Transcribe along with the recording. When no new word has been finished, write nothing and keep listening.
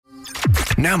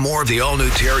Now more of the all-new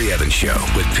Terry Evans Show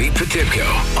with Pete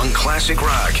Potipcoe on Classic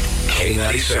Rock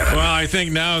K97. Well, I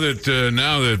think now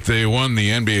that they won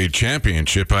the NBA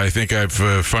championship, I think I've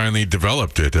finally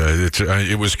developed it.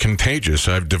 It was contagious.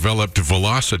 I've developed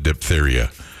velocidiphtheria.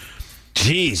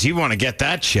 Jeez, you want to get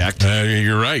that checked?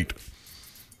 You're right.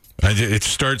 It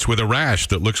starts with a rash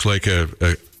that looks like a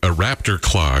raptor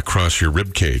claw across your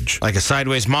rib cage, Like a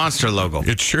Sideways Monster logo.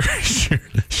 It sure does.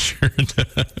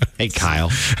 Hey,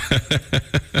 Kyle.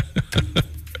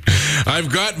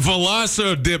 I've got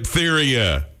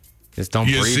velocidiphtheria. Just don't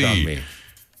breathe on me.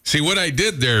 See, what I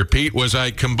did there, Pete, was I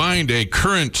combined a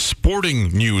current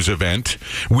sporting news event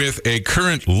with a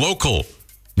current local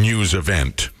news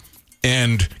event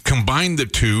and combined the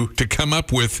two to come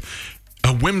up with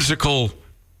a whimsical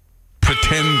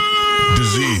pretend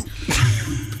disease.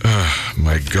 Oh,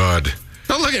 my God.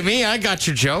 Don't look at me. I got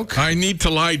your joke. I need to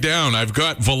lie down. I've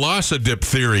got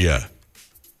velocidiphtheria.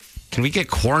 Can we get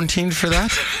quarantined for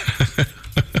that?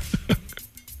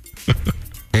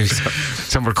 Maybe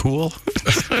somewhere cool?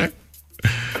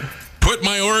 Put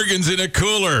my organs in a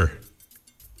cooler.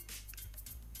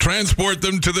 Transport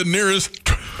them to the nearest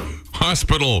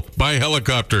hospital by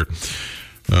helicopter.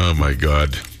 Oh, my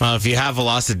God. Well, if you have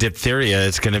velocidiphtheria,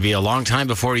 it's going to be a long time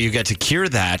before you get to cure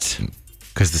that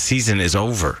because the season is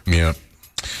over. Yeah,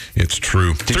 it's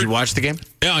true. Did you watch the game?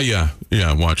 Yeah,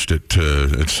 I watched it.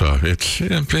 It's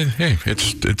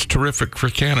terrific for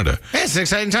Canada. Yeah, it's an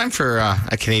exciting time for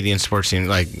a Canadian sports team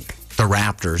like the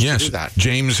Raptors to do that.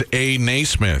 James A.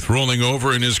 Naismith rolling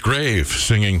over in his grave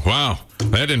singing, wow,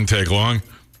 that didn't take long.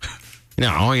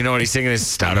 No, you know what he's singing is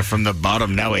started from the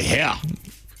bottom, now we're here.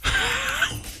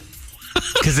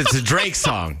 Because it's a Drake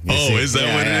song. Is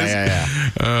that what it is?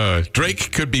 Yeah.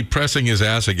 Drake could be pressing his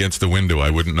ass against the window.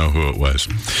 I wouldn't know who it was.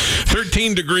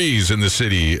 13 degrees in the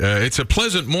city. It's a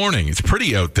pleasant morning. It's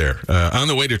pretty out there. On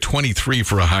the way to 23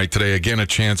 for a high today. Again, a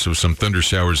chance of some thunder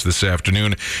showers this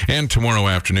afternoon and tomorrow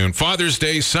afternoon. Father's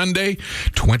Day, Sunday,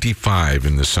 25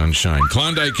 in the sunshine.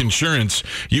 Klondike Insurance.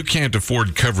 You can't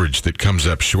afford coverage that comes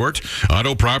up short.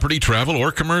 Auto, property, travel,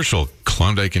 or commercial.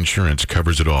 Klondike Insurance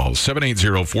covers it all.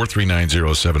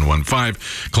 780-439-0715.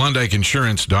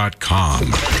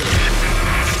 KlondykeInsurance.com.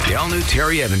 The all-new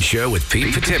Terry Evans Show with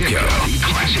Pete Potipcoe.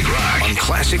 Classic Rock on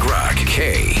Classic Rock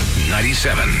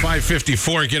K97.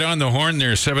 554. Get on the horn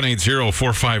there.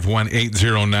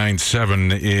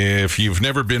 780-451-8097. If you've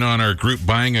never been on our group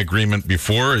buying agreement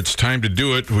before, it's time to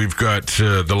do it. We've got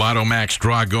the Lotto Max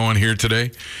draw going here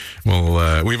today.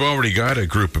 Well, we've already got a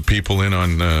group of people in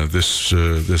on this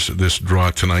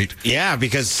draw tonight. Yeah,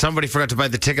 because somebody forgot to buy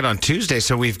the ticket on Tuesday,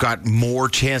 so we've got more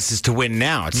chances to win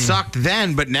now. It sucked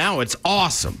then, but now it's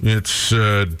awesome. It's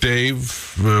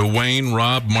Dave, Wayne,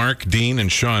 Rob, Mark, Dean,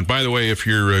 and Sean. By the way, if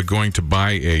you're going to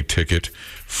buy a ticket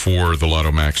for the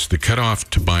Lotto Max, the cutoff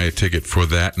to buy a ticket for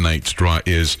that night's draw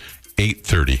is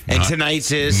 8:30. And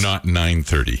tonight's is? Not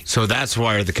 9:30. So that's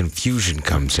where the confusion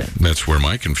comes in. That's where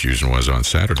my confusion was on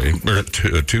Saturday, or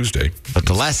Tuesday. But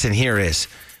the lesson here is,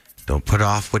 don't put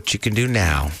off what you can do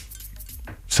now.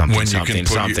 When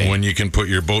you can put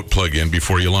your boat plug in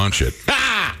before you launch it.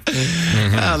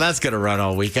 Oh, that's going to run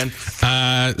all weekend.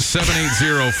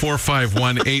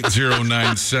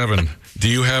 780-451-8097. Do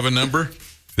you have a number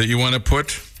that you want to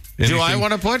put? Do I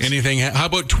want to put? Anything? How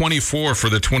about 24 for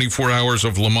the 24 hours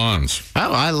of Le Mans?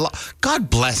 Oh, God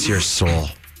bless your soul.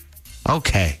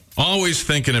 Okay. Always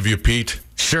thinking of you, Pete.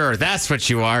 Sure, that's what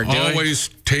you are doing. Always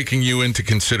taking you into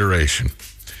consideration.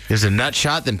 There's a nut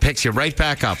shot, then picks you right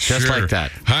back up, just like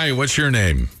that. Hi, what's your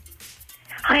name?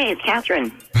 Hi, it's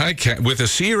Catherine. Hi, with a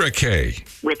C or a K?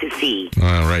 With a C.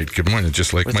 All right, good morning.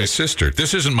 Just like my sister.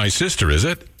 This isn't my sister, is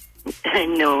it?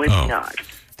 No, it's not.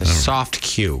 The soft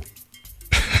Q.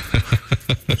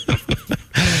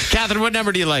 Catherine, what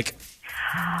number do you like?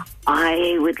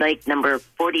 I would like number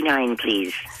 49,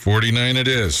 please. 49 it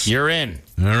is. You're in.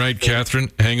 All right,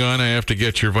 Catherine, hang on. I have to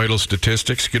get your vital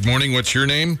statistics. Good morning. What's your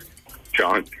name?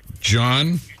 John.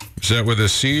 John? Is that with a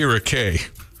C or a K?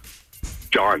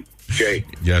 John. J.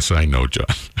 Yes, I know, John.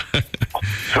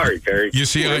 Sorry, Terry. You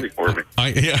see, I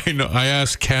know. I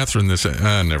asked Catherine this.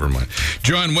 Never mind.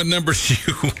 John, what number do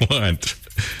you want?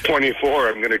 24.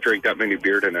 I'm going to drink that many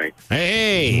beer tonight.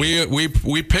 Hey.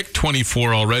 We picked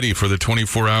 24 already for the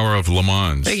 24-hour of Le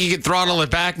Mans. I think you can throttle it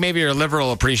back. Maybe your liver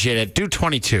will appreciate it. Do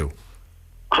 22.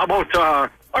 How about,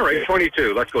 all right,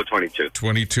 22. Let's go 22.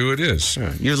 22 it is.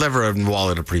 Your liver and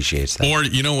wallet appreciates that. Or,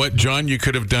 you know what, John, you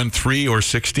could have done 3 or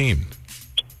 16.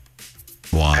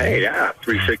 Why? Hey, yeah,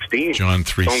 316. John,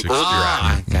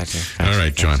 316. Gotcha. All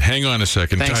right, John, hang on a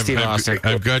second. Thanks, Steve Austin.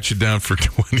 I've got you down for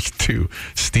 22.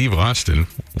 Steve Austin?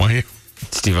 Why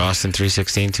Steve Austin,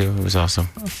 316 too. It was awesome.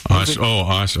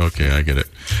 Austin. Okay, I get it.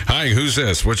 Hi, who's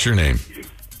this? What's your name?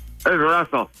 It's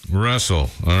Russell.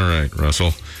 Russell. All right,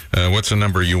 Russell. What's the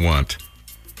number you want?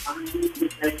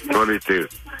 22.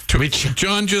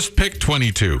 John just picked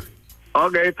 22.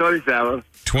 Okay, 27.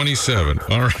 27.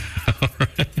 All right.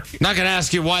 Not going to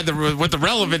ask you what the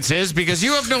relevance is because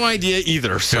you have no idea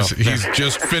either. So He's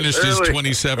just finished his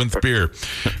 27th beer.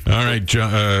 All right,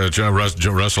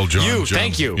 Russell, John.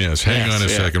 Thank you. Yes, hang on a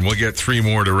second. We'll get 3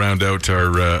 more to round out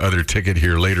our other ticket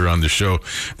here later on the show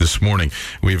this morning.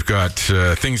 We've got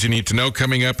things you need to know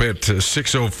coming up at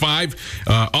 6:05.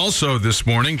 Also this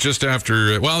morning, just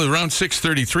after, around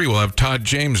 6:33, we'll have Todd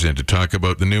James in to talk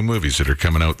about the new movies that are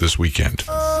coming out this weekend.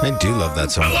 I do love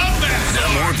that song.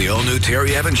 More of the all-new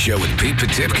Terry Evans Show with Pete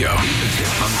Potipcoe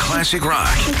on Classic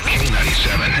Rock,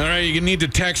 K97. All right, you need to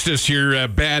text us your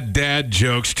bad dad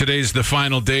jokes. Today's the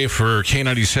final day for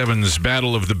K97's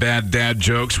Battle of the Bad Dad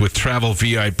Jokes with Travel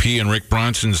VIP and Rick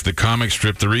Bronson's The Comic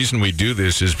Strip. The reason we do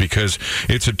this is because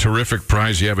it's a terrific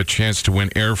prize. You have a chance to win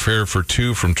airfare for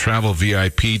 2 from Travel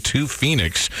VIP to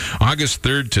Phoenix, August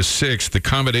 3rd to 6th.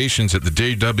 Accommodations at the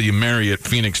JW Marriott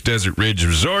Phoenix Desert Ridge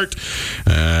Resort.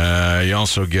 You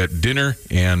also get dinner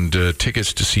and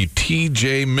tickets to see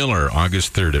T.J. Miller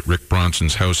August 3rd at Rick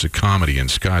Bronson's House of Comedy in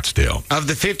Scottsdale. Of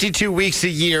the 52 weeks a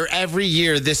year, every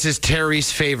year, this is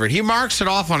Terry's favorite. He marks it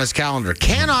off on his calendar.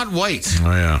 Cannot wait.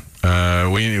 Oh, yeah.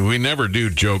 We never do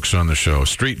jokes on the show.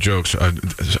 Street jokes.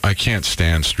 I can't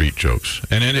stand street jokes.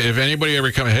 And then if anybody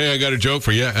ever comes, hey, I got a joke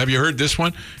for you. Have you heard this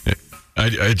one?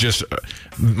 I just,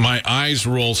 my eyes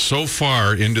roll so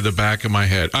far into the back of my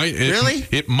head. Really?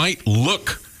 It might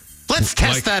look. Let's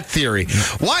test that theory.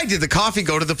 Why did the coffee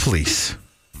go to the police?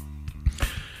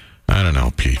 I don't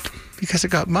know, Pete. Because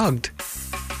it got mugged.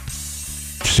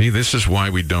 See, this is why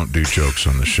we don't do jokes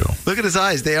on the show. Look at his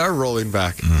eyes. They are rolling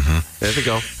back. Mm-hmm. There they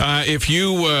go. If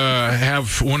you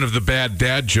have one of the bad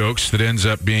dad jokes that ends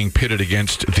up being pitted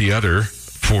against the other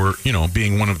for,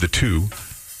 being one of the two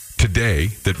today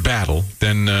that battle,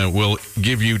 then we'll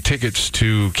give you tickets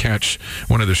to catch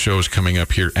one of the shows coming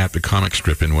up here at the Comic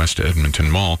Strip in West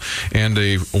Edmonton Mall and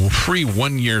a free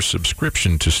 1-year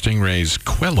subscription to Stingray's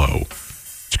Quello.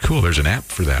 It's cool. There's an app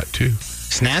for that, too.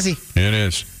 Snazzy. It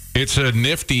is. It's a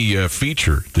nifty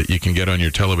feature that you can get on your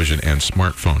television and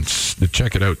smartphone.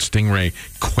 Check it out, Stingray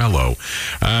Quello.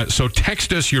 So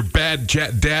text us your bad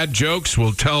dad jokes.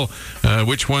 We'll tell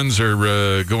which ones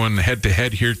are going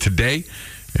head-to-head here today.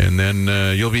 And then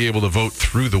you'll be able to vote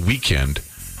through the weekend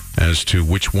as to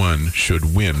which one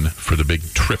should win for the big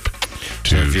trip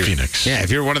to Phoenix. Yeah, if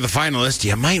you're one of the finalists,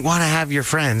 you might want to have your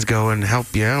friends go and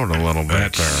help you out a little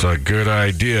bit. That's a good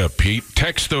idea, Pete.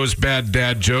 Text those bad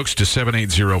dad jokes to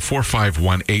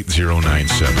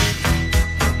 780-451-8097.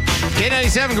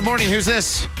 K97, good morning. Who's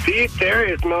this? Pete,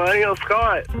 Terry, it's Millennial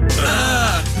Scott.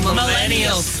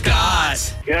 Millennial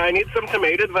Scott. Yeah, I need some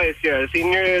tomato advice here. I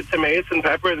seen your tomatoes and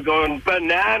peppers going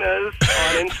bananas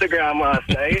on Instagram last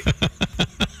night.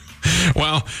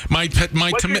 Well, my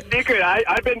What's your secret?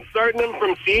 I've been starting them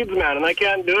from seeds, man, and I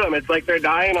can't do them. It's like they're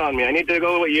dying on me. I need to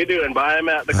go what you do and buy them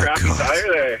at the crappy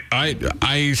tire there.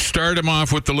 I start them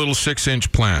off with the little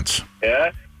 6-inch plants.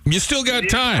 Yeah? You still got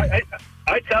time.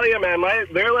 I tell you, man,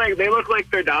 they look like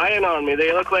they're dying on me.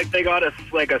 They look like they got a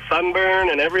sunburn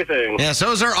and everything. Yeah,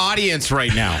 so is our audience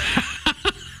right now.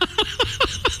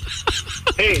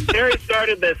 Hey, Terry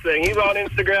started this thing. He's on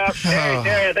Instagram. Hey,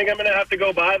 Terry, I think I'm going to have to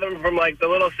go buy them from the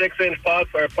little 6-inch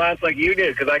pots or plants like you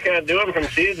did because I can't do them from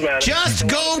seeds, man. Just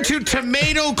go to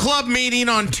Tomato Club meeting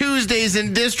on Tuesdays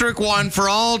in District 1 for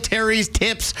all Terry's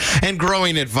tips and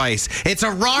growing advice. It's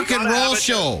a rock and roll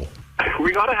show.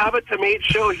 We got to have a tomato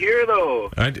show here,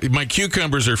 though. My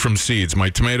cucumbers are from seeds.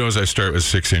 My tomatoes, I start with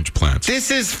 6-inch plants.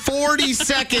 This is 40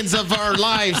 seconds of our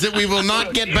lives that we will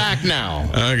not get back now.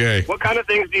 Okay. What kind of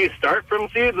things do you start from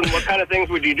seeds, and what kind of things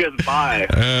would you just buy?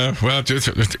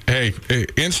 Hey,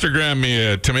 Instagram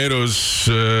me tomatoes.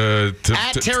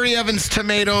 At Terry Evans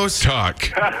Tomatoes. Talk,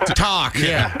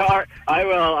 yeah. All right, I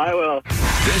will.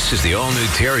 This is the all-new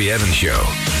Terry Evans Show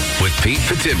with Pete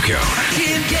Potipcoe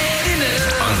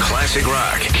on Classic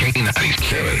Rock,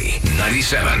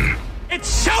 K97.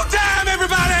 It's showtime,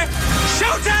 everybody!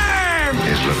 Showtime!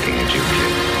 He's looking at you,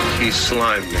 kid. He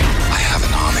slimed me. I have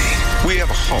an army. We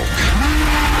have a Hulk.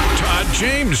 Todd Todd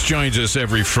James joins us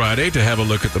every Friday to have a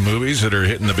look at the movies that are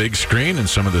hitting the big screen and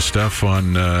some of the stuff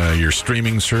on your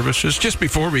streaming services. Just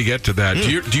before we get to that,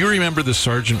 do you remember the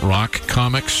Sergeant Rock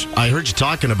comics? I heard you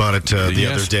talking about it the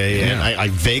other day, and I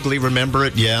vaguely remember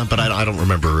it, but I don't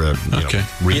remember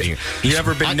reading it. You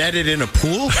ever been netted in a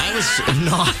pool?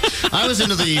 I was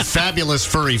into the Fabulous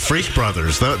Furry Freak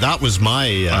Brothers. That was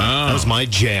my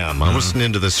jam. I wasn't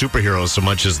into the superheroes so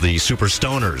much as the super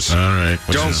stoners. All right.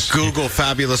 Don't Google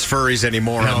Fabulous Furries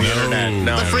anymore on the internet.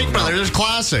 No. The Freak Brothers, they're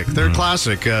classic. They're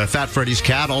classic. Fat Freddy's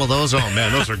Cat, all of those. Oh,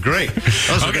 man, those are great.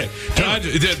 Those are great. Todd,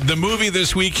 the movie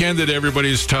this weekend that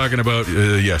everybody's talking about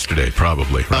yesterday,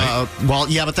 probably, right?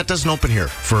 But that doesn't open here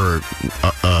for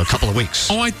a couple of weeks.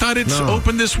 Oh, I thought it's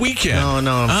open this weekend.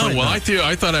 No.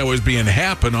 I thought I was being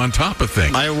happen on top of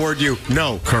things. I award you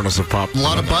no, Colonels of Pop. A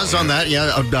lot of buzz on that.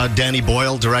 Yeah, Danny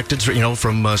Boyle directed,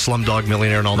 from Slumdog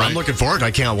Millionaire and all that. I'm looking forward.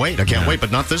 I can't wait.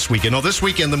 But not this weekend. No, this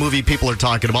weekend the movie people are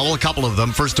talking about. Well, a couple of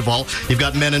them. First of all, you've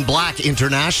got Men in Black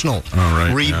International. All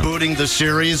right. Rebooting the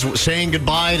series, saying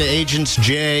goodbye to Agents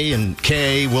J and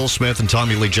K, Will Smith, and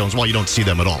Tommy Lee Jones. Well, you don't see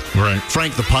them at all. Right.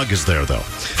 Frank the Pug is there, though.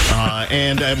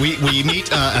 And we meet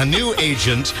a new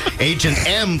agent, Agent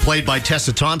M, played by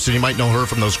Tessa Thompson. You might know her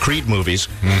from those Creed movies.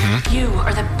 Mm-hmm. You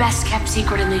are the best kept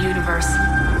secret in the universe.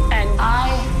 And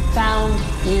I found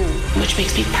you, which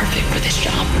makes me perfect for this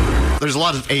job. There's a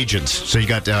lot of agents. So you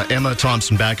got Emma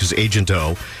Thompson back as Agent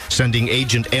O, sending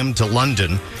Agent M to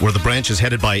London, where the branch is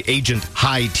headed by Agent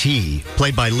High T,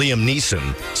 played by Liam Neeson.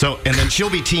 And then she'll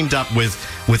be teamed up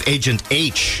with Agent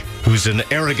H, who's an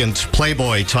arrogant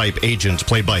playboy type agent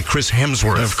played by Chris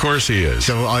Hemsworth. Of course he is.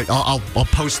 So I'll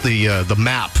post the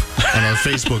map on our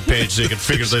Facebook page so you can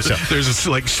figure this out. There's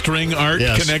string art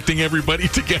connecting everybody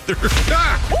together.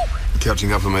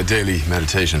 Catching up on my daily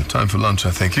meditation. Time for lunch,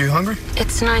 I think. You hungry?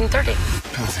 It's 9:30.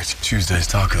 Perfect. Tuesday's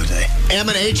taco day. M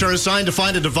and H are assigned to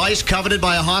find a device coveted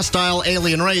by a hostile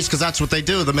alien race, because that's what they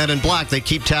do. The Men in Black, they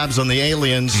keep tabs on the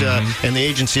aliens, and the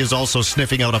agency is also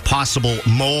sniffing out a possible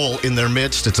mole in their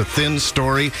midst. It's a thin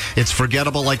story. It's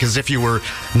forgettable, like as if you were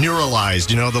neuralized,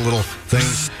 the little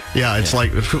things. Yeah, it's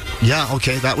like,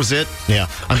 okay, that was it. Yeah,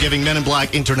 I'm giving Men in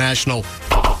Black International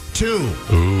 2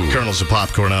 kernels of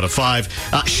popcorn out of 5.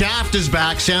 Shaft is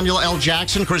back. Samuel L.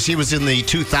 Jackson. Of course, he was in the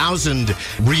 2000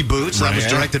 reboots. That was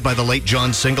directed by the late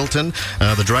John Singleton,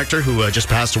 the director who just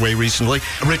passed away recently.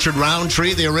 Richard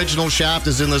Roundtree, the original Shaft,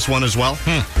 is in this one as well.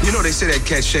 They say that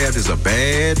cat Shaft is a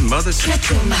bad mother. Shut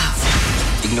your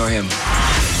mouth. Ignore him.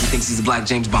 He thinks he's a black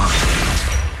James Bond.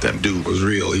 That dude was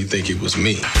real. He'd think he was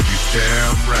me.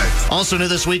 Damn right. Also new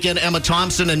this weekend, Emma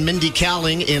Thompson and Mindy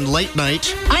Kaling in Late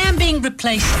Night. I am being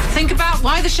replaced. Think about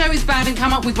why the show is bad and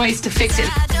come up with ways to fix it.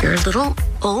 You're a little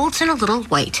old and a little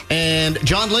white. And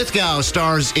John Lithgow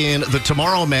stars in The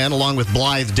Tomorrow Man along with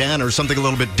Blythe Danner, something a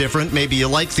little bit different. Maybe you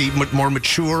like the more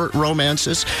mature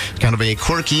romances. Kind of a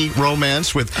quirky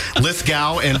romance with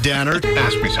Lithgow and Danner.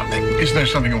 Ask me something. Isn't there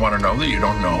something you want to know that you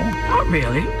don't know? Not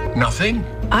really. Nothing?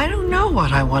 I don't know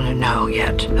what I want to know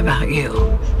yet about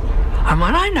you. And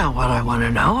when I know what I want to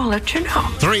know, I'll let you know.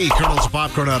 3 kernels of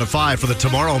popcorn out of 5 for The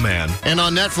Tomorrow Man. And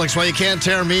on Netflix, well, you can't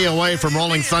tear me away from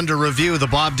Rolling Thunder Review, the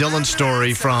Bob Dylan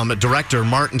story from director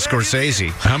Martin Scorsese.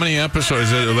 How many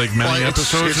episodes? Is it like many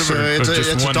episodes?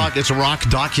 It's a rock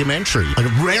documentary. A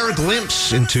rare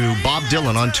glimpse into Bob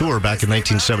Dylan on tour back in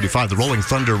 1975. The Rolling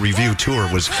Thunder Review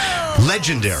tour was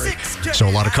legendary. So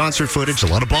a lot of concert footage, a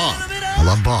lot of Bob. I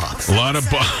love Bob. A lot of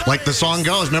Bob. Like the song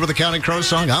goes. Remember the Counting Crows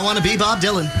song? I want to be Bob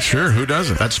Dylan. Sure, who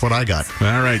doesn't? That's what I got.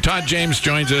 All right. Todd James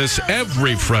joins us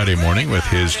every Friday morning with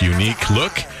his unique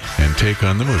look and take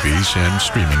on the movies and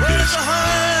streaming biz.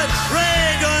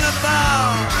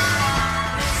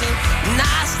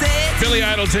 Billy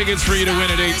Idol tickets for you to win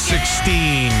at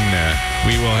 8:16.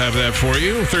 We will have that for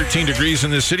you. 13 degrees in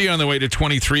the city, on the way to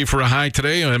 23 for a high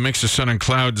today. A mix of sun and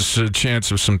clouds, a chance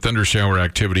of some thunder shower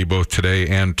activity both today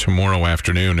and tomorrow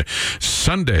afternoon.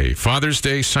 Sunday, Father's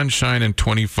Day, sunshine and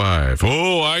 25.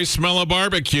 Oh, I smell a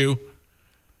barbecue.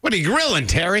 What are you grilling,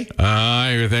 Terry?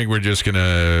 I think we're just going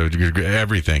to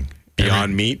everything.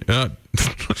 Beyond Meat?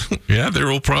 Yeah, there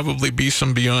will probably be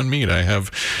some Beyond Meat. I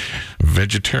have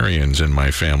vegetarians in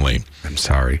my family. I'm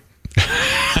sorry.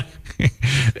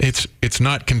 It's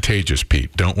not contagious,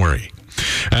 Pete. Don't worry.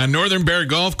 Northern Bear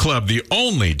Golf Club, the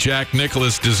only Jack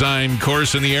Nicklaus design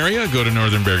course in the area. Go to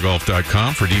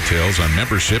northernbeargolf.com for details on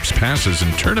memberships, passes,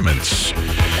 and tournaments.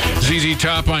 ZZ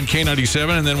Top on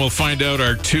K97, and then we'll find out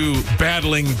our 2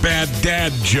 battling bad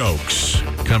dad jokes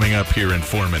coming up here in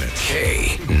 4 minutes.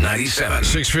 K97.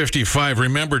 6:55.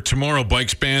 Remember, tomorrow,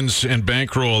 Bikes, Bands, and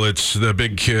Bankroll. It's the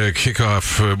big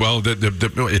kickoff.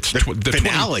 It's the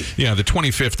finale. The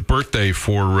 25th birthday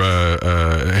for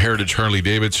Heritage Harley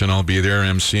Davidson. I'll be there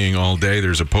emceeing all day.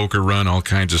 There's a poker run, all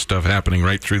kinds of stuff happening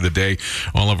right through the day.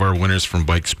 All of our winners from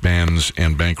Bikes, Bands,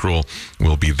 and Bankroll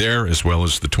will be there, as well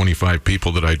as the 25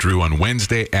 people that I drew on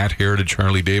Wednesday at Heritage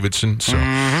Harley Davidson. So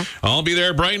I'll be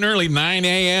there bright and early, 9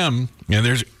 a.m.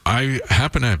 And I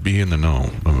happen to be in the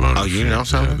know about you know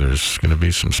something? There's going to be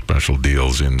some special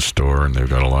deals in store, and they've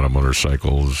got a lot of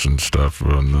motorcycles and stuff.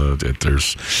 Don't let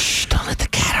the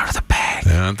cat out of the bag.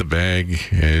 Yeah, the bag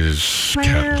is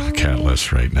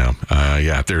catless right now.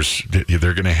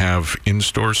 They're going to have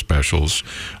in-store specials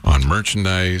on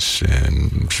merchandise,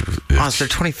 and it's their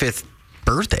 25th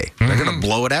birthday. They're going to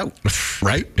blow it out,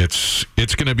 right? It's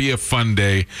going to be a fun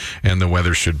day, and the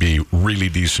weather should be really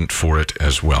decent for it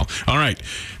as well. All right,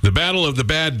 the battle of the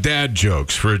bad dad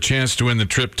jokes for a chance to win the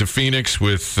trip to Phoenix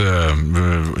with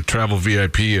Travel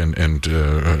VIP and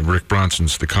Rick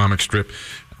Bronson's The Comic Strip.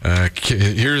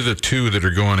 Here are the two that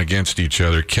are going against each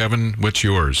other. Kevin, what's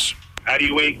yours? How do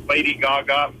you wake Lady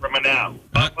Gaga from a nap?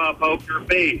 Papa poker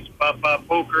face. Papa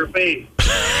poker face.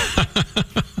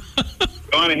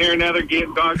 You want to hear another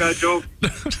Gaga joke?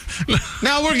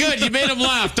 No, we're good. You made him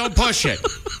laugh. Don't push it.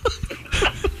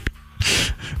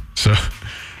 So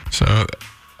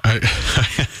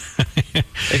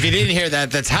if you didn't hear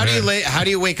that, that's how do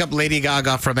you wake up Lady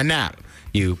Gaga from a nap?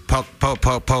 You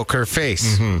poke her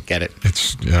face. Get it?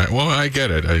 I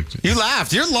get it. You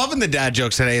laughed. You're loving the dad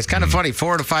jokes today. It's kind of funny.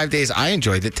 4 to 5 days, I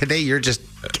enjoyed it. Today, you're just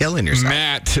killing yourself.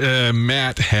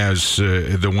 Matt has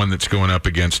the one that's going up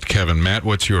against Kevin. Matt,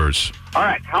 what's yours? All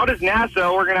right. How does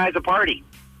NASA organize a party?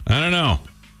 I don't know.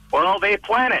 Well, they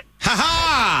plan it.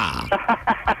 Ha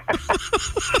ha!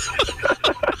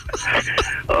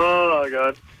 Oh,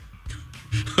 God.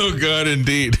 Oh, God,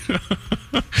 indeed.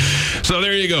 So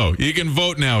there you go. You can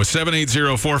vote now.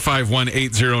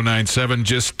 780-451-8097.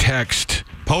 Just text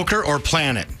Poker or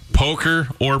Planet. Poker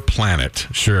or Planet.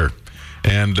 Sure.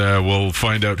 And we'll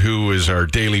find out who is our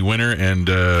daily winner. And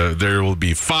there will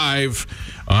be 5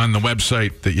 on the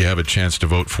website that you have a chance to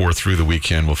vote for through the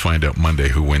weekend. We'll find out Monday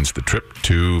who wins the trip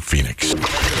to Phoenix.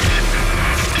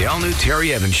 The all-new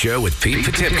Terry Evans Show with Pete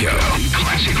Potipcoe.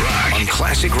 Classic Rock. On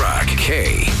Classic Rock.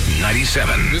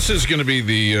 K97. This is going to be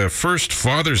the first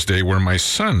Father's Day where my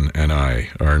son and I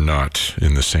are not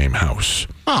in the same house.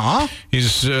 Aw.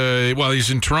 He's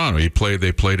in Toronto.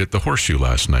 They played at the Horseshoe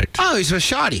last night. Oh, he's with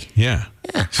Shoddy. Yeah.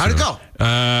 How'd it go?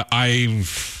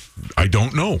 I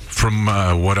don't know. From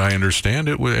what I understand,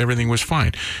 everything was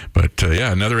fine. But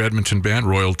another Edmonton band,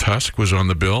 Royal Tusk, was on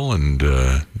the bill, and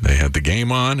they had the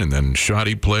game on. And then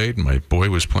Shoddy played, and my boy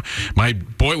was playing. My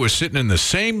boy was sitting in the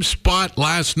same spot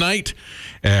last night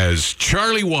as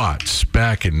Charlie Watts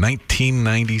back in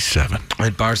 1997.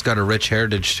 That bar's got a rich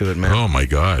heritage to it, man. Oh my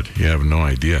God, you have no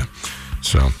idea.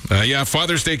 So,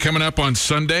 Father's Day coming up on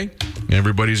Sunday.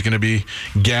 Everybody's going to be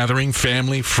gathering,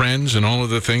 family, friends, and all of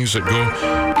the things that go.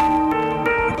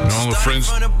 And all the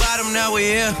friends. What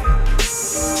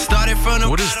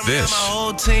is this?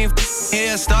 What?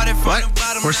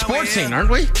 We're sportsing, aren't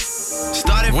we?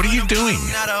 What are you doing?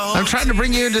 I'm trying to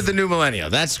bring you into the new millennial.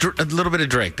 That's a little bit of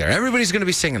Drake there. Everybody's going to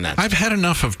be singing that. I've had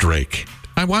enough of Drake.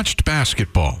 I watched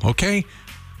basketball, okay?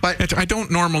 But I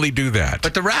don't normally do that.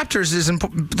 But the Raptors is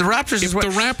important. The Raptors if the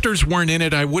Raptors weren't in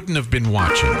it, I wouldn't have been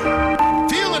watching.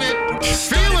 Feeling it.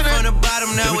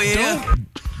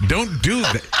 Don't do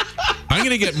that. I'm going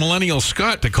to get Millennial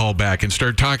Scott to call back and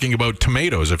start talking about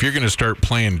tomatoes if you're going to start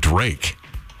playing Drake.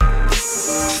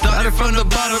 Started from the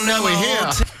bottom, now we're here.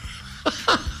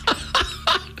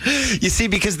 You see,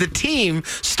 because the team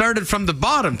started from the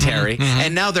bottom, Terry,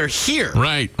 and now they're here.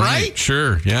 Right?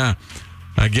 Sure, yeah.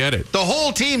 I get it. The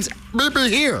whole team's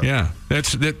here. Yeah,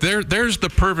 there's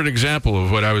the perfect example of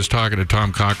what I was talking to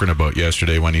Tom Cochran about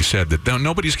yesterday when he said that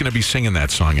nobody's going to be singing that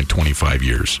song in 25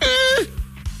 years.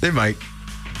 They might.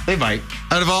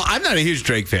 Out of all, I'm not a huge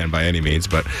Drake fan by any means,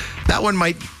 but that one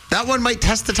might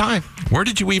test the time. Where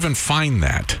did you even find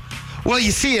that? Well,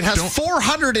 you see, it has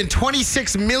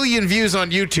 426 million views on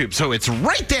YouTube, so it's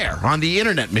right there on the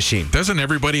internet machine. Doesn't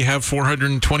everybody have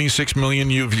 426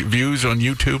 million views on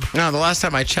YouTube? No, the last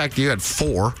time I checked, you had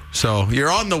 4, so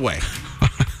you're on the way.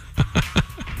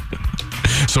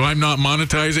 So I'm not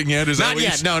monetizing yet? Not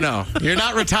yet, no. You're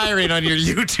not retiring on your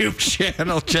YouTube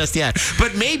channel just yet.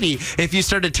 But maybe if you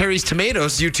started Terry's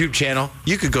Tomatoes YouTube channel,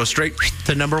 you could go straight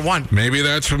to number 1. Maybe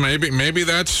that's going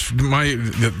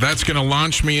to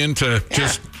launch me into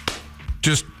just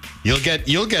You'll get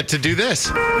to do this.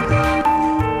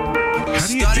 How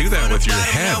do you do that with your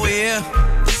head?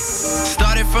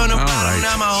 Started from the bottom,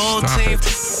 now my whole team.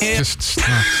 Just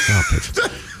stop it.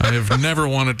 I have never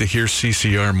wanted to hear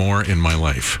CCR more in my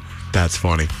life. That's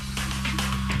funny.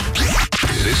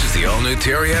 This is the all-new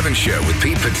Terry Evans Show with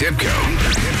Pete Potipcoe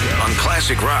on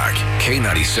Classic Rock,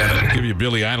 K97. I'll give you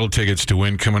Billy Idol tickets to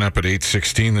win coming up at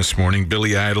 8:16 this morning.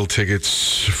 Billy Idol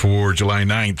tickets for July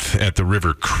 9th at the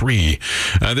River Cree.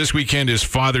 This weekend is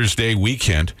Father's Day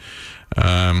weekend.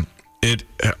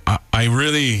 I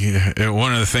really,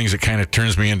 one of the things that kind of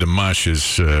turns me into mush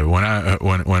is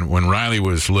when Riley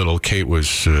was little, Kate was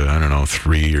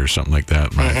 3 or something like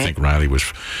that. I think Riley was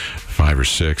 5 or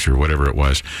 6 or whatever it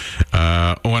was.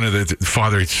 One of the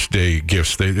Father's Day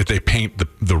gifts, they paint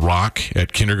the rock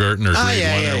at kindergarten or grade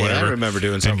 1 or whatever. I remember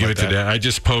doing something like that. Dad. I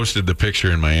just posted the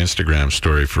picture in my Instagram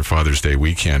story for Father's Day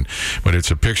weekend, but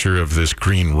it's a picture of this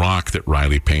green rock that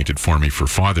Riley painted for me for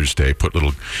Father's Day, put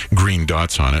little green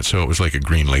dots on it, so it was like a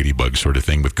green ladybug sort of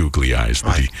thing with googly eyes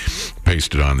that he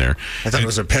pasted on there. I thought it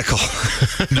was a pickle.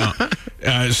 No.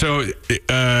 So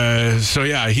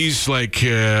yeah, he's like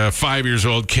 5 years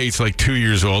old. Kate's like 2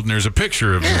 years old, and there's a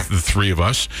picture of the three of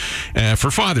us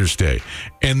for Father's Day.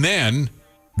 And then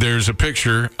there's a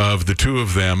picture of the two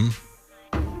of them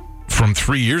from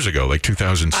 3 years ago, like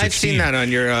 2016. I've seen that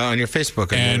on your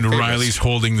Facebook. And Riley's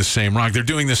holding the same rock. They're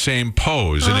doing the same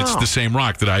pose, and it's the same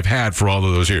rock that I've had for all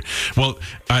of those years. Well,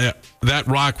 that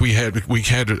rock we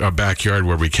had a backyard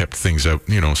where we kept things out,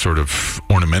 sort of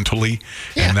ornamentally,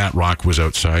 and that rock was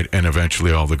outside, and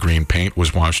eventually all the green paint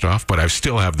was washed off. But I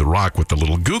still have the rock with the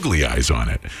little googly eyes on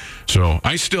it, so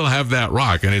I still have that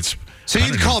rock, and it's. So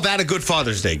you'd call that a good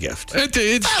Father's Day gift?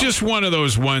 It's just one of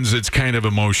those ones that's kind of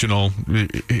emotional,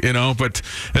 but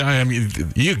I mean,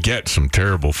 you get some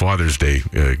terrible Father's Day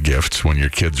gifts when your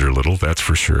kids are little, that's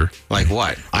for sure. Like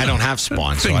what? I don't have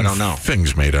Spawn, so I don't know.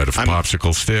 Things made out of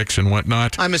popsicle sticks and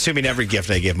whatnot. I'm assuming every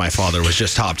gift I give my father was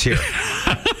just top tier.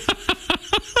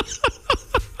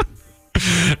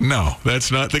 No,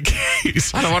 that's not the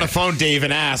case. I don't want to phone Dave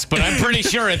and ask, but I'm pretty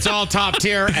sure it's all top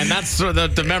tier, and that's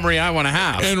the memory I want to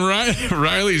have. And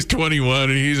Riley's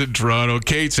 21, and he's in Toronto.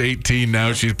 Kate's 18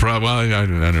 now. She's probably, I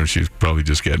don't know, she's probably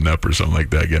just getting up or something like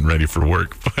that, getting ready for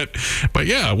work. But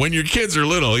yeah, when your kids are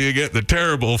little, you get the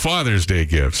terrible Father's Day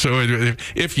gift. So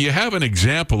if you have an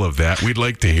example of that, we'd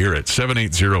like to hear it.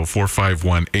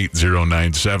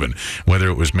 780-451-8097. Whether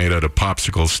it was made out of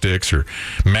popsicle sticks or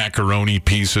macaroni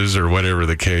pieces or whatever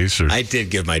the case. I did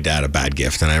give my dad a bad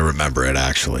gift, and I remember it,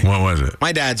 actually. What was it?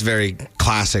 My dad's very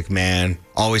classic man.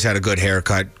 Always had a good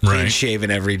haircut, clean shaven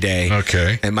every day.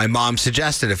 Okay. And my mom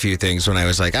suggested a few things when I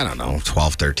was like,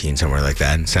 12, 13, somewhere like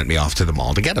that, and sent me off to the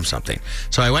mall to get him something.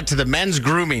 So I went to the men's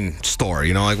grooming store,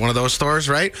 like one of those stores,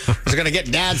 right? I was going to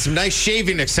get Dad some nice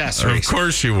shaving accessories. Of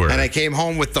course you were. And I came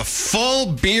home with the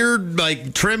full beard,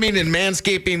 trimming and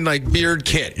manscaping, beard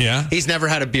kit. Yeah. He's never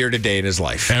had a beard a day in his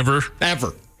life. Ever?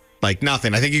 Ever.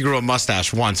 Nothing. I think he grew a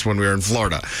mustache once when we were in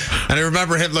Florida. And I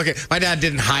remember him looking. My dad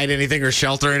didn't hide anything or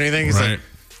shelter anything. He's like,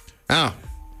 oh,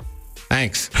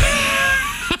 thanks.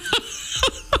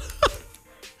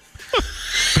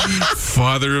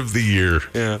 Father of the Year.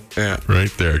 Yeah.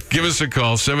 Right there. Give us a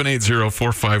call,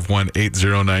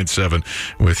 780-451-8097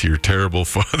 with your terrible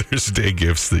Father's Day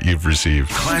gifts that you've received.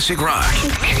 Classic Rock,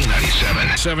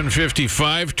 K97.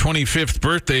 7:55, 25th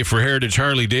birthday for Heritage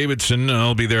Harley Davidson.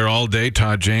 I'll be there all day.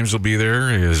 Todd James will be there.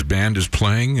 His band is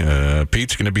playing.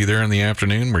 Pete's going to be there in the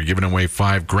afternoon. We're giving away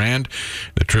 $5,000.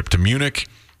 The trip to Munich.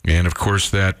 And, of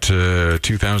course, that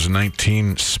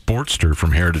 2019 Sportster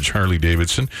from Heritage Harley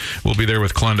Davidson will be there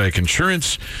with Klondike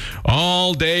Insurance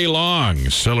all day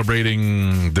long,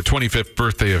 celebrating the 25th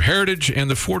birthday of Heritage and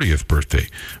the 40th birthday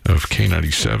of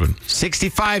K97.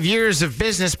 65 years of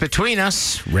business between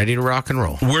us, ready to rock and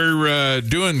roll. We're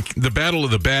doing the Battle of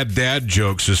the Bad Dad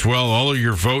jokes as well. All of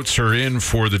your votes are in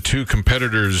for the two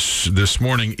competitors this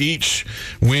morning. Each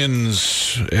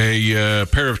wins a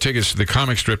pair of tickets to the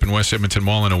comic strip in West Edmonton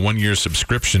Mall and a 1-year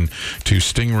subscription to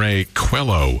Stingray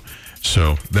Quello.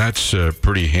 So that's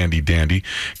pretty handy dandy.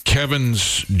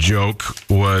 Kevin's joke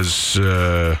was,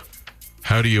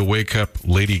 how do you wake up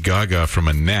Lady Gaga from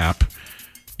a nap?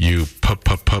 You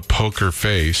poker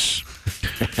face.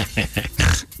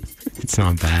 It's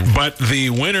not bad. But the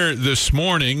winner this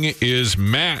morning is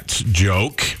Matt's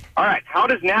joke. All right, how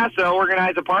does NASA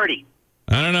organize a party?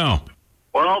 I don't know.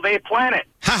 Well, they plan it.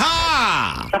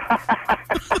 Ha-ha!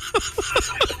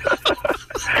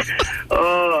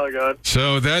 Oh, God.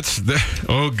 So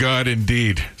oh, God,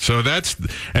 indeed. So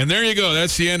and there you go.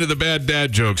 That's the end of the bad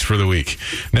dad jokes for the week.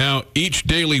 Now, each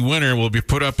daily winner will be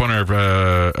put up on our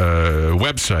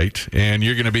website, and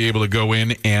you're going to be able to go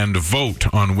in and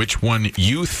vote on which one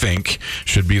you think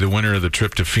should be the winner of the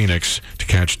trip to Phoenix to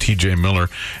catch TJ Miller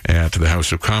at the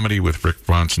House of Comedy with Rick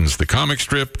Bronson's The Comic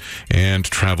Strip and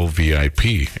travel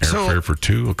VIP. Airfare for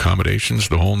two, accommodations,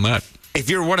 the whole nut. If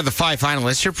you're one of the 5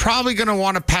 finalists, you're probably going to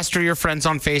want to pester your friends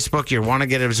on Facebook. You want to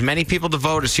get as many people to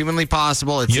vote as humanly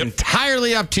possible. It's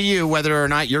entirely up to you whether or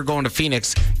not you're going to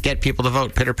Phoenix. Get people to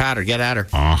vote. Pitter patter. Get at her.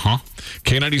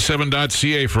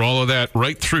 K97.ca for all of that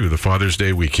right through the Father's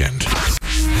Day weekend.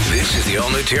 This is the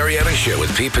all-new Terry Evans Show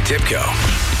with Pete Potipcoe.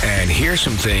 And here's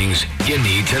some things you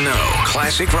need to know.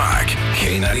 Classic Rock,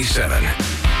 K97.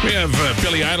 We have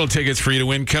Billy Idol tickets for you to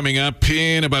win coming up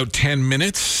in about 10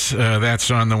 minutes.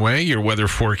 That's on the way. Your weather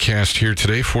forecast here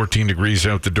today, 14 degrees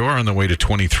out the door, on the way to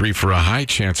 23 for a high.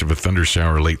 Chance of a thunder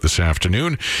shower late this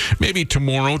afternoon. Maybe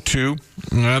tomorrow, too.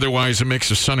 Otherwise, a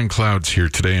mix of sun and clouds here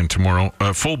today and tomorrow.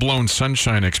 Full-blown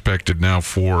sunshine expected now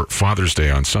for Father's Day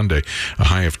on Sunday. A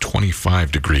high of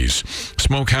 25 degrees.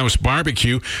 Smokehouse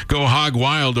Barbecue. Go hog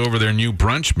wild over their new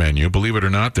brunch menu. Believe it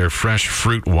or not, their fresh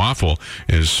fruit waffle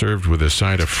is served with a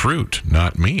side of fruit,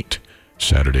 not meat.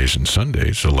 Saturdays and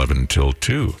Sundays, 11 till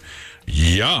 2.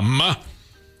 Yum!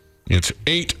 It's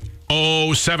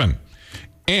 8:07.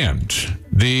 And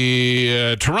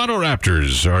the Toronto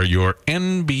Raptors are your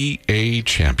NBA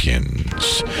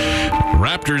champions.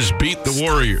 Raptors beat the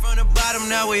Warriors.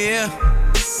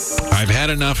 I've had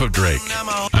enough of Drake.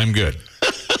 I'm good.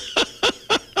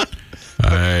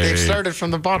 They've started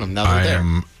from the bottom. Now they're there. I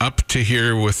am up to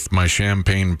here with my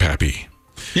champagne pappy.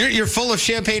 You're full of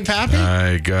champagne pappy?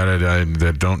 I got it. I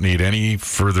don't need any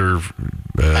further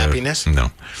happiness?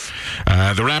 No.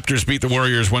 The Raptors beat the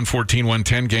Warriors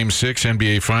 114-110, Game 6,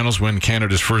 NBA Finals, win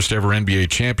Canada's first ever NBA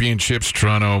championships.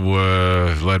 Toronto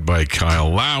led by Kyle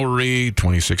Lowry,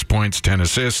 26 points, 10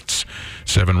 assists,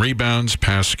 7 rebounds.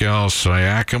 Pascal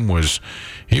Siakam was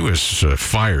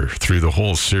fire through the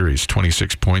whole series,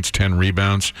 26 points, 10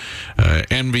 rebounds.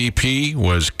 MVP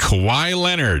was Kawhi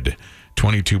Leonard,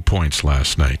 22 points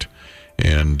last night.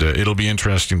 And it'll be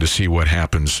interesting to see what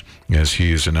happens as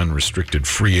he is an unrestricted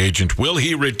free agent. Will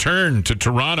he return to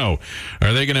Toronto?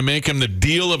 Are they going to make him the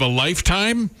deal of a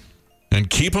lifetime and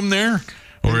keep him there?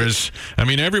 Or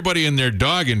everybody and their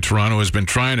dog in Toronto has been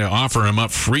trying to offer him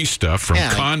up free stuff from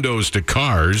condos to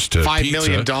cars to $5 pizza.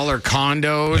 million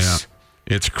condos. Yeah.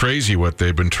 It's crazy what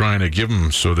they've been trying to give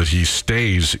him so that he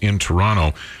stays in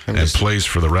Toronto and plays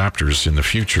for the Raptors in the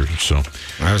future. So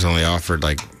I was only offered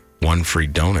like one free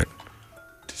donut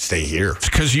to stay here. It's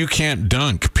because you can't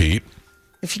dunk, Pete.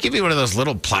 If you give me one of those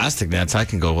little plastic nets, I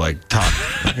can go like top.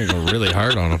 I can go really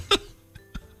hard on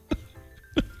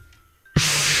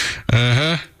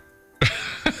them.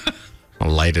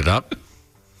 I'll light it up.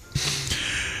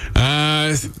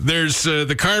 There's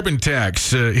the carbon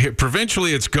tax.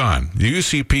 Provincially, it's gone. The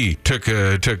UCP took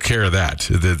care of that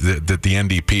the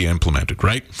NDP implemented,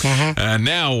 right?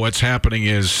 Now what's happening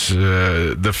is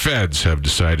the feds have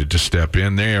decided to step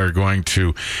in. They are going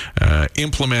to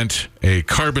implement a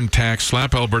carbon tax,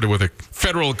 slap Alberta with a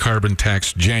federal carbon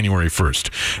tax January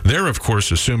 1st. They're, of course,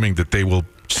 assuming that they will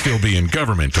still be in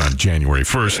government on January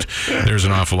 1st. There's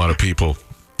an awful lot of people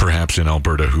perhaps in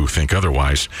Alberta who think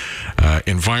otherwise.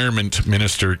 Environment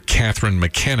Minister Catherine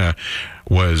McKenna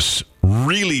was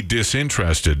really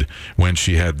disinterested when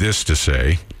she had this to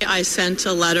say. I sent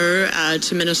a letter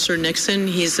to Minister Nixon.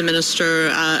 He's the Minister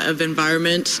of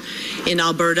Environment in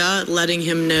Alberta, letting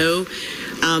him know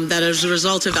that as a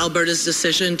result of Alberta's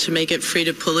decision to make it free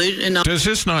to pollute. Does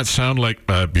this not sound like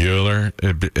Bueller?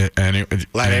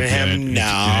 Letting him know.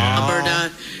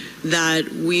 Alberta, that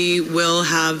we will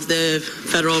have the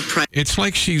federal price. It's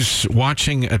like she's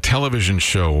watching a television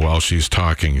show while she's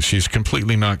talking. She's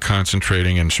completely not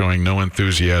concentrating and showing no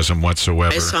enthusiasm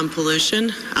whatsoever. Based on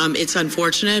pollution. It's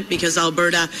unfortunate because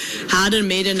Alberta had and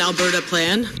made an Alberta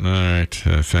plan. All right.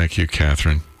 Thank you,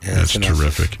 Catherine. Yeah, that's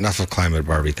terrific. Enough of climate,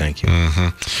 Barbie. Thank you.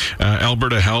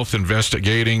 Alberta Health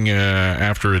investigating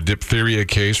after a diphtheria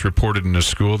case reported in a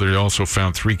school. They also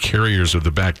found 3 carriers of the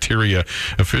bacteria.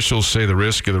 Officials say the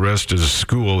risk of the rest of the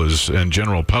school and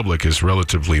general public is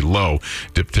relatively low.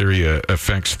 Diphtheria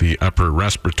affects the upper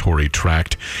respiratory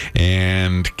tract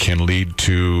and can lead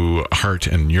to heart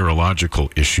and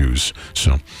neurological issues.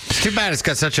 So it's too bad it's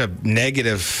got such a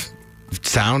negative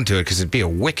sound to it because it'd be a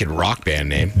wicked rock band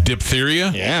name.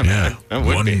 Diphtheria? Yeah, man.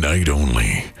 One night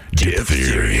only.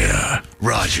 Diphtheria.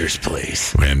 Rogers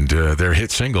Place. And their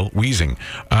hit single, Wheezing.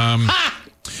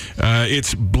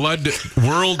 It's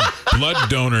World Blood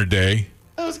Donor Day.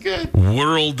 That was good.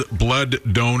 World Blood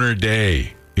Donor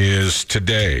Day. is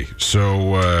today.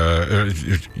 So,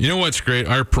 you know what's great?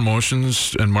 Our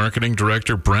promotions and marketing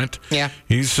director, Brent,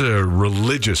 he's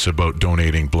religious about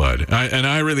donating blood. And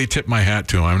I really tip my hat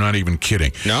to him. I'm not even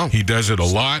kidding. No. He does it a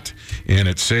lot, and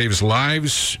it saves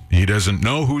lives. He doesn't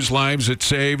know whose lives it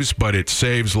saves, but it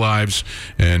saves lives,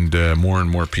 and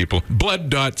more people.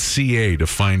 Blood.ca to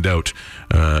find out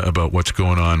about what's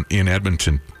going on in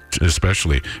Edmonton,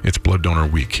 especially. It's Blood Donor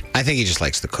Week. I think he just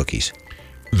likes the cookies.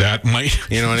 That might,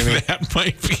 you know what I mean? That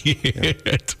might be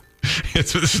it.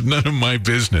 This is none of my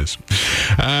business.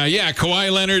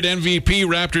 Kawhi Leonard, MVP,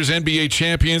 Raptors NBA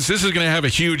champions. This is going to have a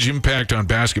huge impact on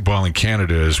basketball in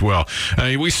Canada as well.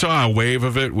 We saw a wave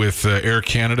of it with Air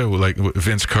Canada, like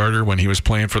Vince Carter when he was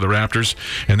playing for the Raptors,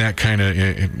 and that kind of,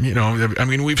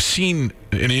 we've seen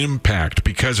an impact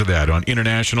because of that on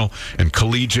international and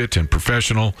collegiate and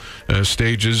professional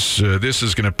stages. This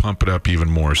is going to pump it up even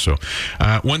more. So,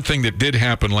 one thing that did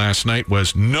happen last night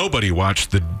was nobody watched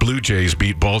the Blue Jays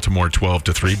beat Baltimore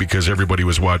 12-3 because everybody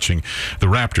was watching the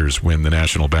Raptors win the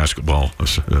National Basketball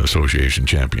Association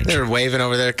championship. They're waving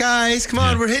over there. Guys, come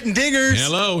on, we're hitting dingers.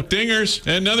 Hello, dingers.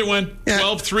 Another one.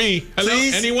 12-3. Hello,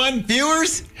 please? Anyone?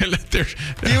 Viewers? They're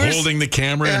holding the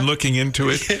camera and looking into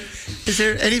it. Is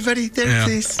there anybody there,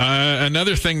 please?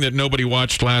 Another thing that nobody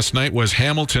watched last night was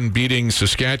Hamilton beating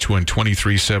Saskatchewan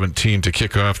 23-17 to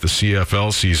kick off the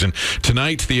CFL season.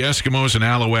 Tonight, the Eskimos and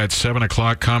Alouettes, 7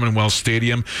 o'clock, Commonwealth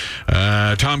Stadium.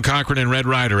 Tom Cochran and Red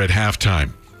Ryder at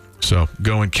halftime. So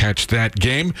go and catch that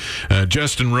game.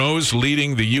 Justin Rose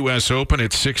leading the U.S. Open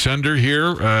at 6 under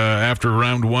here after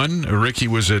round one. Ricky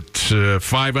was at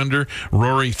 5 under.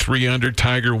 Rory 3 under.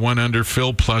 Tiger 1 under.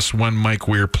 Phil +1. Mike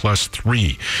Weir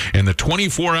 +3. And the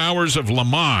 24 hours of Le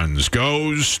Mans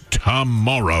goes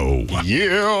tomorrow.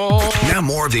 Yeah. Now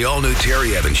more of the all-new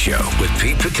Terry Evans Show with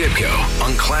Pete Potipcoe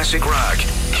on Classic Rock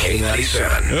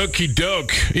K97. Okie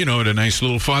doke. You know what a nice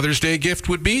little Father's Day gift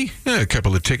would be? A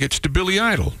couple of tickets to Billy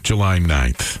Idol, July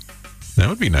 9th. That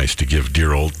would be nice to give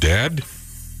dear old Dad.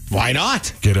 Why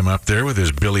not? Get him up there with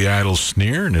his Billy Idol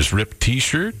sneer and his ripped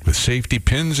T-shirt with safety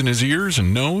pins in his ears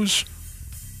and nose.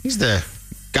 He's the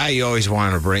guy you always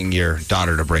want to bring your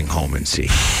daughter to bring home and see.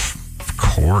 Of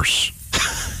course.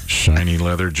 Shiny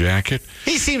leather jacket.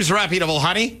 He seems reputable,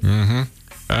 honey. Mm-hmm.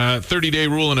 30-day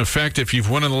rule in effect. If you've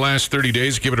won in the last 30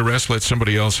 days, give it a rest. Let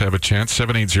somebody else have a chance.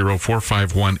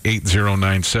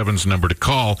 780-451-8097 is the number to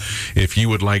call if you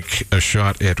would like a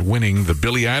shot at winning the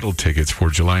Billy Idol tickets for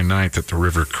July 9th at the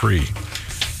River Cree.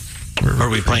 Are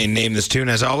we playing Name This Tune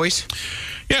as always?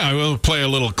 Yeah, we'll play a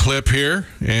little clip here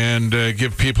and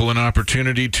give people an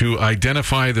opportunity to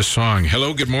identify the song.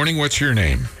 Hello, good morning. What's your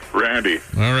name? Randy.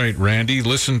 All right, Randy,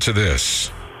 listen to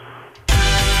this.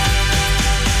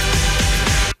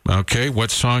 Okay,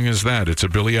 what song is that? It's a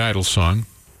Billy Idol song.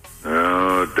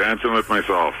 Dancing with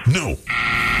Myself. No.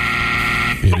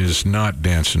 It is not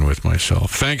Dancing with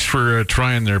Myself. Thanks for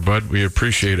trying there, bud. We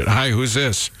appreciate it. Hi, who's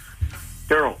this?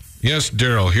 Daryl. Yes,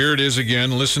 Daryl. Here it is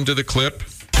again. Listen to the clip.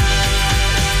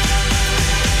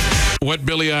 What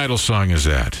Billy Idol song is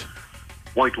that?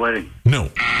 White Wedding. No.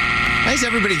 Why does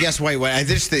everybody guess White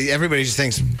Wedding? Everybody just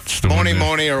thinks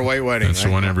Moni or White Wedding. That's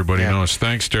the one everybody knows.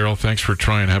 Thanks, Daryl. Thanks for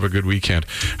trying. Have a good weekend.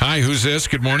 Hi, who's this?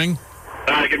 Good morning.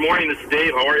 Good morning. This is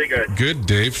Dave. How are you guys? Good,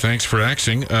 Dave. Thanks for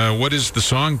asking. What is the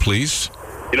song, please?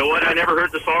 You know what? I never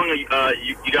heard the song. You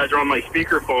guys are on my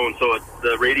speakerphone, so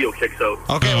the radio kicks out.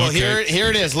 Okay, well, here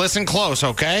it is. Listen close,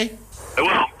 okay? I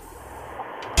will.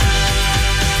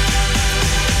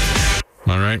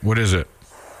 All right, what is it?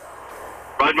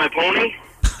 Ride My Pony?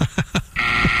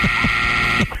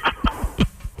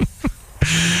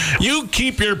 You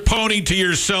keep your pony to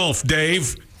yourself,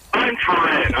 Dave. I'm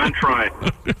trying.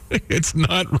 It's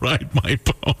not Ride My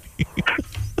Pony.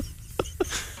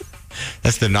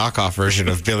 That's the knockoff version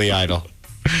of Billy Idol.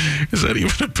 Is that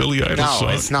even a Billy Idol song?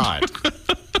 No, it's not.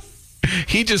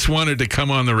 He just wanted to come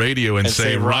on the radio and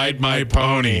say, Ride My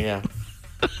Pony. Yeah.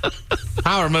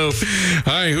 Power move.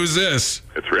 Hi, who's this?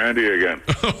 It's Randy again.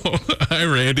 Oh, hi,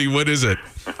 Randy. What is it?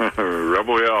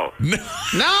 Rebel Yell.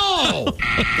 No!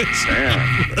 It's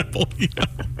not Rebel Yell.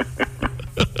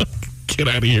 Get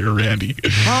out of here, Randy.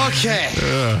 Okay.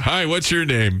 Hi, what's your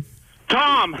name?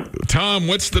 Tom. Tom,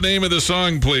 what's the name of the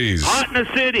song, please? Hot in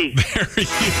the City. There you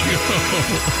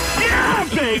go. Yeah,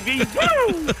 baby.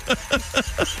 Woo!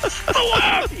 So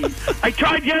happy. I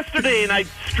tried yesterday and I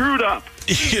screwed up.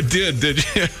 You did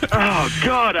you? Oh,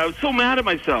 God, I was so mad at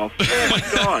myself. Oh, my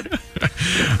God.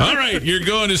 All right, you're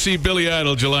going to see Billy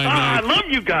Idol July 9th. I love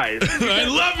you guys. I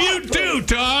love you too,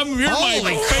 Tom. You're Holy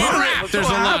my crap, favorite. there's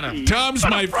a lot of... Tom's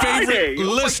my favorite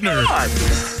listener.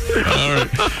 All right,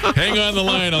 hang on the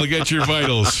line. I'll get your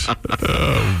vitals.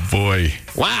 Oh, boy.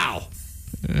 Wow.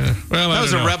 Yeah. Well, That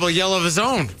was a know. rebel yell of his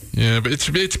own. Yeah, but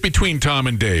it's between Tom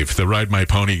and Dave, the Ride My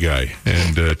Pony guy,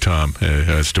 and Tom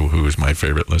as to who is my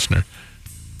favorite listener.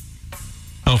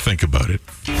 I'll think about it.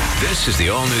 This is the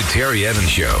all-new Terry Evans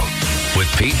Show with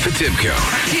Pete Potipcoe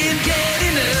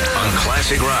on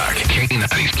Classic Rock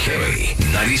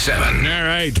K97. All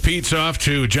right, Pete's off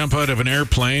to jump out of an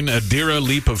airplane.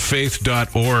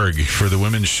 AdiraLeapOfFaith.org for the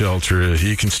women's shelter.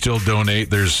 You can still donate.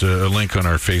 There's a link on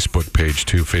our Facebook page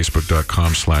too,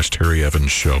 facebook.com/Terry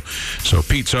Evans Show. So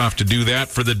Pete's off to do that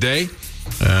for the day.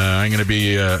 I'm going to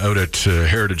be out at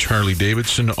Heritage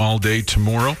Harley-Davidson all day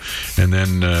tomorrow. And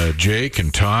then Jake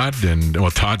and Todd,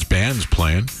 Todd's band's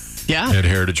playing at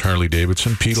Heritage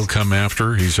Harley-Davidson. Pete will come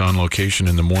after. He's on location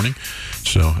in the morning.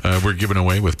 So we're giving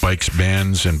away with bikes,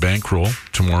 bands, and bankroll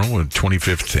tomorrow, a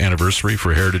 25th anniversary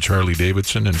for Heritage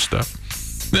Harley-Davidson and stuff.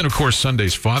 Then, of course,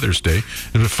 Sunday's Father's Day.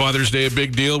 Is Father's Day a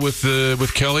big deal with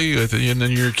Kelly and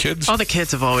then your kids? Oh, the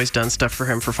kids have always done stuff for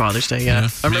him for Father's Day, yeah.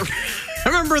 I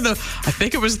remember I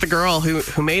think it was the girl who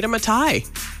made him a tie.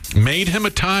 Made him a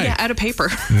tie? Yeah, out of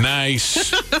paper.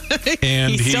 Nice.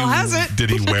 And he still has it. Did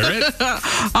he wear it?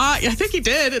 I think he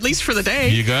did, at least for the day.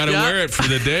 You got to wear it for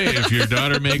the day if your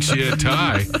daughter makes you a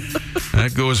tie.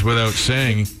 That goes without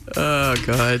saying. Oh,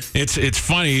 God. It's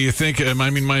funny. You think,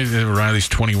 Riley's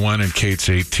 21 and Kate's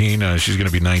 18. She's going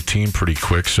to be 19 pretty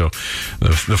quick. So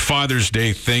the Father's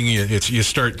Day thing, you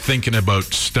start thinking about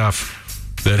stuff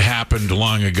that happened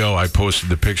long ago. I posted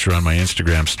the picture on my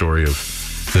Instagram story of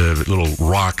the little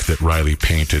rock that Riley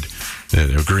painted,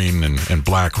 green and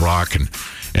black rock, and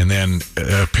then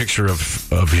a picture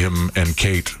of him and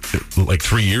Kate like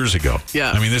 3 years ago.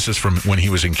 Yeah. I mean, this is from when he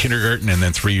was in kindergarten, and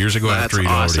then 3 years ago after he'd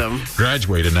already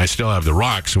graduated, and I still have the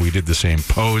rock, so we did the same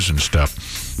pose and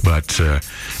stuff. But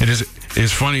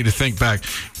it's funny to think back.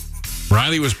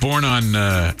 Riley was born on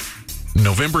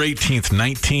November 18th,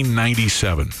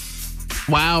 1997.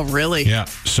 Wow, really? Yeah.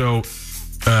 So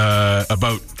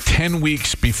about 10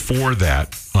 weeks before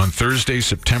that, on Thursday,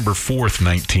 September 4th,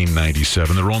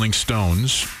 1997, the Rolling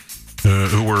Stones,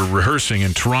 who were rehearsing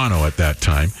in Toronto at that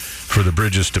time for the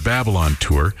Bridges to Babylon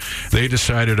tour, they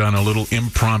decided on a little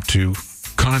impromptu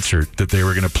concert that they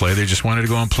were going to play. They just wanted to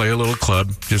go and play a little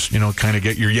club, just, kind of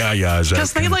get your yah-yahs out.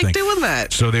 Because they like doing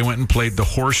that. So they went and played the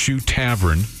Horseshoe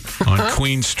Tavern on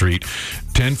Queen Street.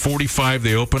 10:45,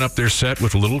 they opened up their set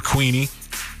with Little Queenie,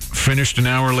 finished an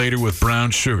hour later with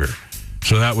Brown Sugar.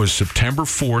 So that was September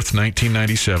 4th,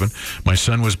 1997. My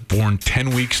son was born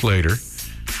 10 weeks later.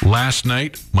 Last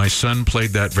night, my son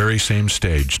played that very same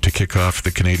stage to kick off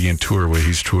the Canadian tour where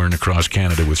he's touring across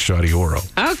Canada with Shoddy Horo.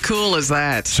 How cool is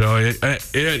that? So it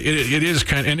is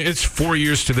kind of, and it's 4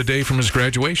 years to the day from his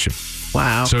graduation.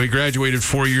 Wow. So he graduated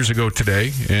 4 years ago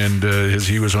today, and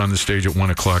he was on the stage at 1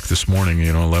 o'clock this morning,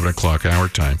 11 o'clock our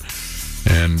time.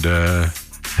 And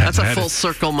that's a full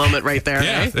circle moment right there.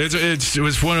 Yeah, it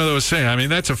was one of those things. I mean,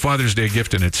 that's a Father's Day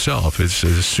gift in itself. It's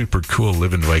super cool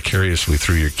living vicariously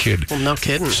through your kid. Well, no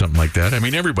kidding. Something like that. I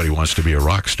mean, everybody wants to be a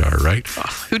rock star, right?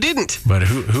 Oh, who didn't? But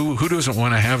who doesn't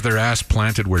want to have their ass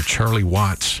planted where Charlie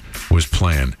Watts was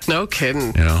playing? No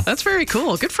kidding. That's very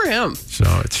cool. Good for him. So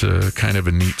it's a kind of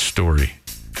a neat story.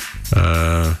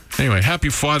 Anyway, happy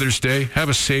Father's Day. Have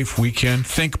a safe weekend.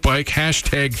 Think bike.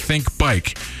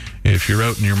 #ThinkBike. If you're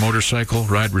out in your motorcycle,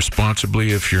 ride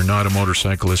responsibly. If you're not a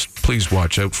motorcyclist, please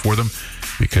watch out for them,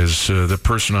 because the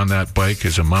person on that bike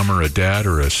is a mom or a dad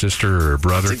or a sister or a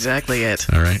brother. That's exactly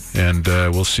it. All right. And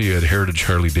we'll see you at Heritage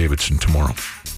Harley-Davidson tomorrow.